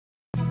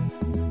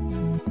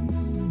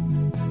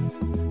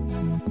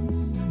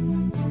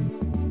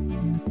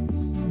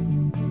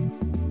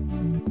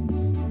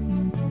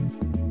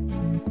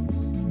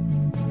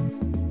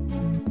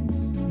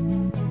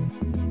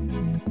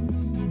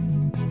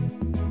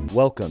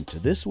Welcome to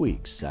this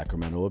week's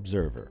Sacramento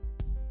Observer.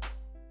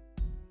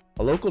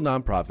 A local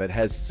nonprofit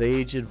has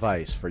sage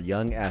advice for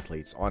young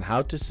athletes on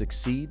how to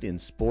succeed in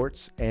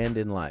sports and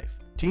in life.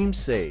 Team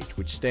SAGE,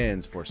 which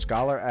stands for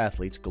Scholar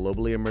Athletes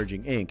Globally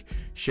Emerging Inc.,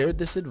 shared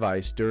this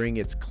advice during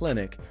its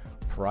clinic,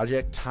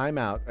 Project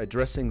Timeout,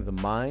 addressing the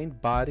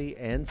mind, body,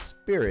 and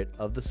spirit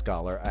of the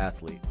scholar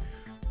athlete.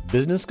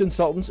 Business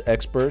consultants,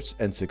 experts,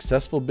 and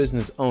successful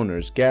business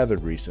owners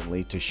gathered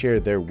recently to share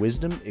their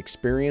wisdom,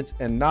 experience,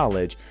 and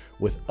knowledge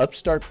with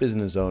upstart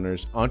business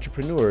owners,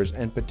 entrepreneurs,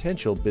 and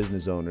potential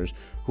business owners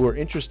who are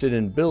interested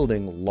in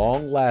building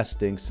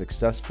long-lasting,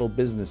 successful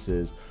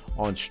businesses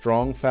on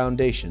strong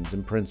foundations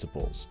and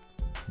principles.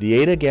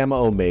 The Eta Gamma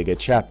Omega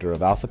chapter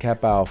of Alpha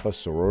Kappa Alpha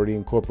Sorority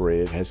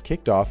Incorporated has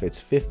kicked off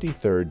its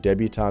 53rd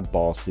debutante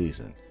ball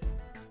season.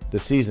 The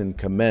season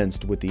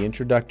commenced with the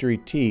introductory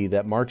tea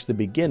that marks the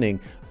beginning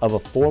of a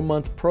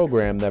 4-month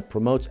program that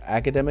promotes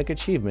academic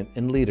achievement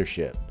and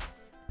leadership.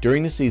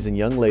 During the season,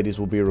 young ladies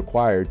will be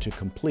required to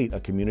complete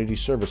a community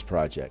service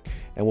project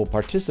and will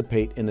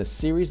participate in a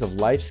series of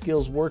life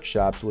skills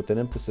workshops with an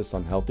emphasis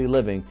on healthy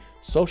living,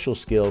 social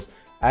skills,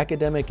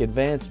 academic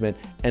advancement,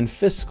 and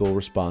fiscal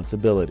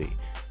responsibility.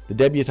 The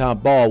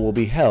debutante ball will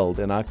be held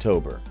in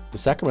October. The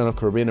Sacramento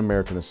Caribbean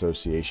American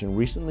Association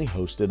recently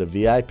hosted a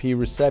VIP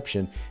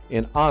reception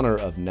in honor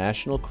of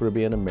National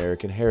Caribbean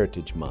American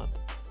Heritage Month.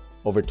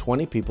 Over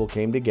 20 people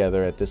came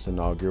together at this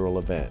inaugural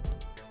event.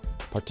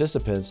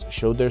 Participants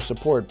showed their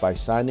support by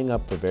signing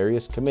up for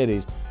various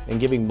committees and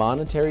giving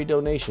monetary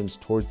donations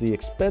towards the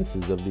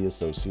expenses of the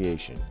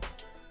association.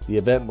 The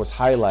event was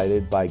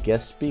highlighted by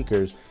guest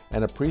speakers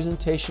and a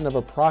presentation of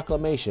a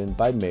proclamation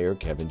by Mayor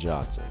Kevin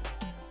Johnson.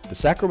 The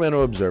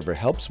Sacramento Observer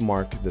helps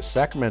mark the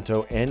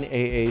Sacramento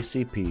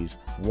NAACP's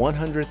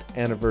 100th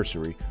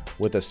anniversary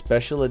with a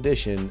special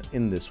edition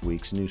in this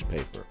week's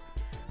newspaper.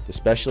 The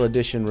special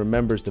edition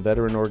remembers the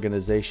veteran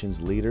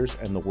organization's leaders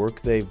and the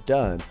work they've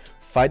done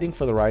fighting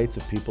for the rights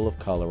of people of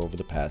color over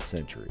the past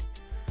century.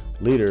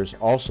 Leaders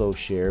also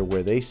share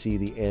where they see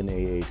the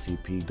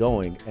NAACP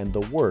going and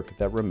the work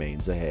that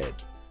remains ahead.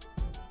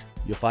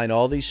 You'll find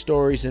all these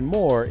stories and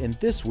more in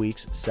this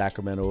week's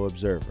Sacramento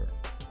Observer.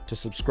 To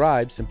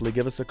subscribe, simply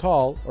give us a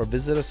call or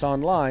visit us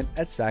online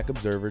at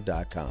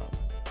sacobserver.com.